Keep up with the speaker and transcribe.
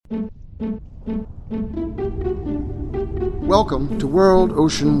Welcome to World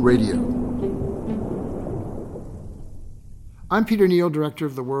Ocean Radio. I'm Peter Neal, Director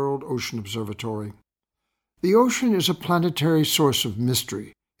of the World Ocean Observatory. The ocean is a planetary source of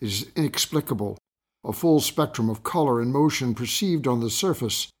mystery. It is inexplicable, a full spectrum of color and motion perceived on the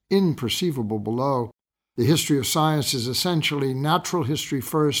surface, imperceivable below. The history of science is essentially natural history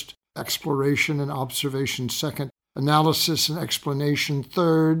first, exploration and observation second, analysis and explanation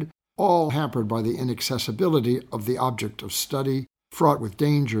third, all hampered by the inaccessibility of the object of study, fraught with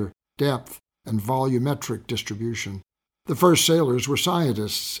danger, depth, and volumetric distribution. The first sailors were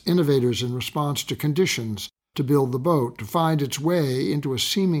scientists, innovators in response to conditions, to build the boat, to find its way into a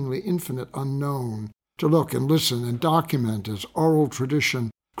seemingly infinite unknown, to look and listen and document as oral tradition,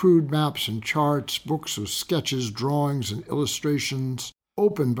 crude maps and charts, books of sketches, drawings, and illustrations,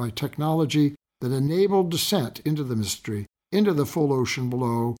 opened by technology that enabled descent into the mystery, into the full ocean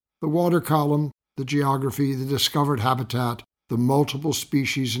below, the water column, the geography, the discovered habitat, the multiple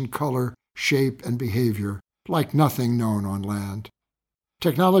species in color, shape, and behavior, like nothing known on land.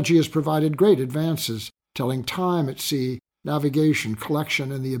 Technology has provided great advances, telling time at sea, navigation,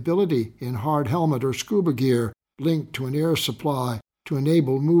 collection, and the ability in hard helmet or scuba gear linked to an air supply to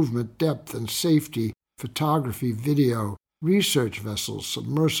enable movement, depth, and safety, photography, video, research vessels,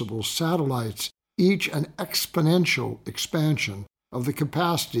 submersibles, satellites, each an exponential expansion of the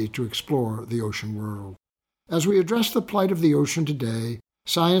capacity to explore the ocean world. As we address the plight of the ocean today,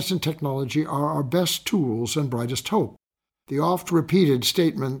 science and technology are our best tools and brightest hope. The oft-repeated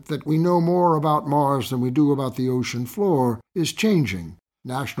statement that we know more about Mars than we do about the ocean floor is changing.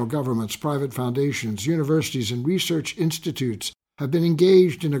 National governments, private foundations, universities, and research institutes have been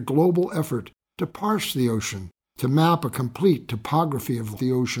engaged in a global effort to parse the ocean, to map a complete topography of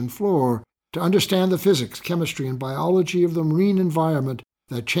the ocean floor, to understand the physics, chemistry, and biology of the marine environment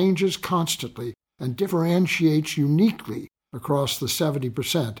that changes constantly and differentiates uniquely across the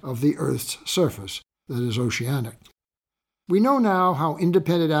 70% of the Earth's surface that is oceanic. We know now how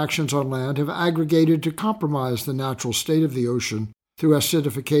independent actions on land have aggregated to compromise the natural state of the ocean through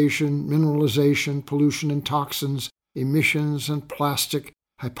acidification, mineralization, pollution and toxins, emissions and plastic,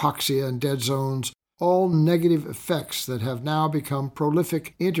 hypoxia and dead zones, all negative effects that have now become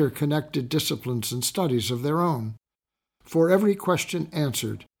prolific, interconnected disciplines and studies of their own. For every question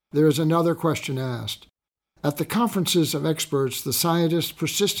answered, there is another question asked. At the conferences of experts, the scientists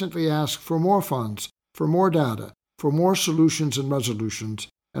persistently ask for more funds, for more data, for more solutions and resolutions,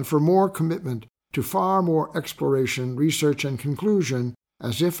 and for more commitment to far more exploration, research, and conclusion,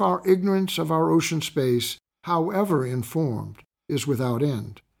 as if our ignorance of our ocean space, however informed, is without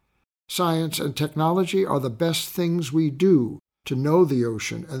end. Science and technology are the best things we do to know the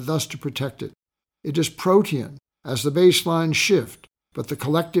ocean and thus to protect it. It is protean as the baseline shift, but the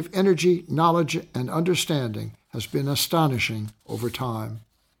collective energy, knowledge, and understanding has been astonishing over time.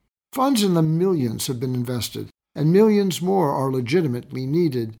 Funds in the millions have been invested, and millions more are legitimately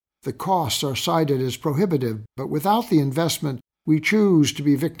needed. The costs are cited as prohibitive, but without the investment, we choose to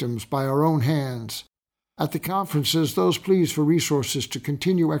be victims by our own hands. At the conferences, those pleas for resources to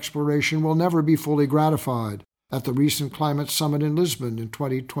continue exploration will never be fully gratified. At the recent climate summit in Lisbon in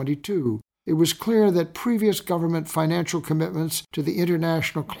 2022, it was clear that previous government financial commitments to the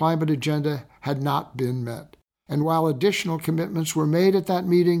international climate agenda had not been met. And while additional commitments were made at that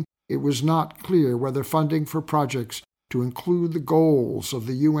meeting, it was not clear whether funding for projects to include the goals of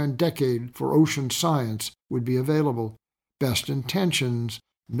the UN Decade for Ocean Science would be available. Best intentions,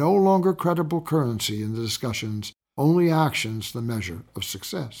 no longer credible currency in the discussions, only actions the measure of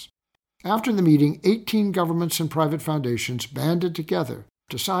success. After the meeting, 18 governments and private foundations banded together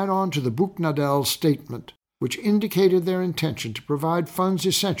to sign on to the Buchnadel Statement, which indicated their intention to provide funds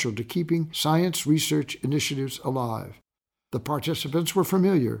essential to keeping science research initiatives alive. The participants were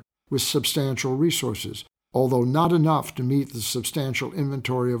familiar with substantial resources, although not enough to meet the substantial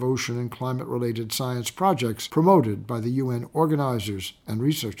inventory of ocean and climate-related science projects promoted by the UN organizers and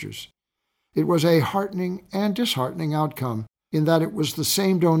researchers. It was a heartening and disheartening outcome in that it was the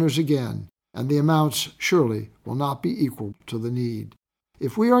same donors again, and the amounts surely will not be equal to the need.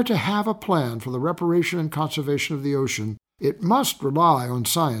 If we are to have a plan for the reparation and conservation of the ocean, it must rely on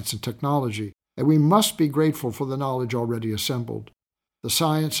science and technology, and we must be grateful for the knowledge already assembled. The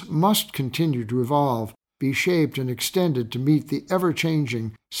science must continue to evolve, be shaped and extended to meet the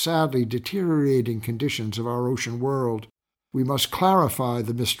ever-changing, sadly deteriorating conditions of our ocean world. We must clarify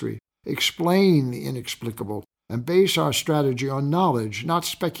the mystery, explain the inexplicable, and base our strategy on knowledge, not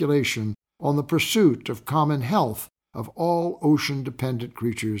speculation, on the pursuit of common health of all ocean-dependent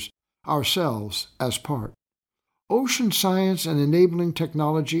creatures, ourselves as part. Ocean science and enabling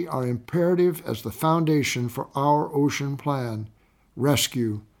technology are imperative as the foundation for our ocean plan.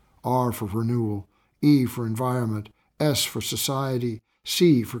 Rescue, R for renewal, E for environment, S for society,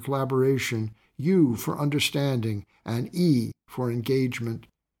 C for collaboration, U for understanding, and E for engagement.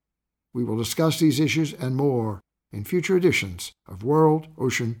 We will discuss these issues and more in future editions of World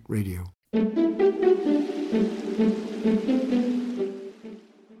Ocean Radio.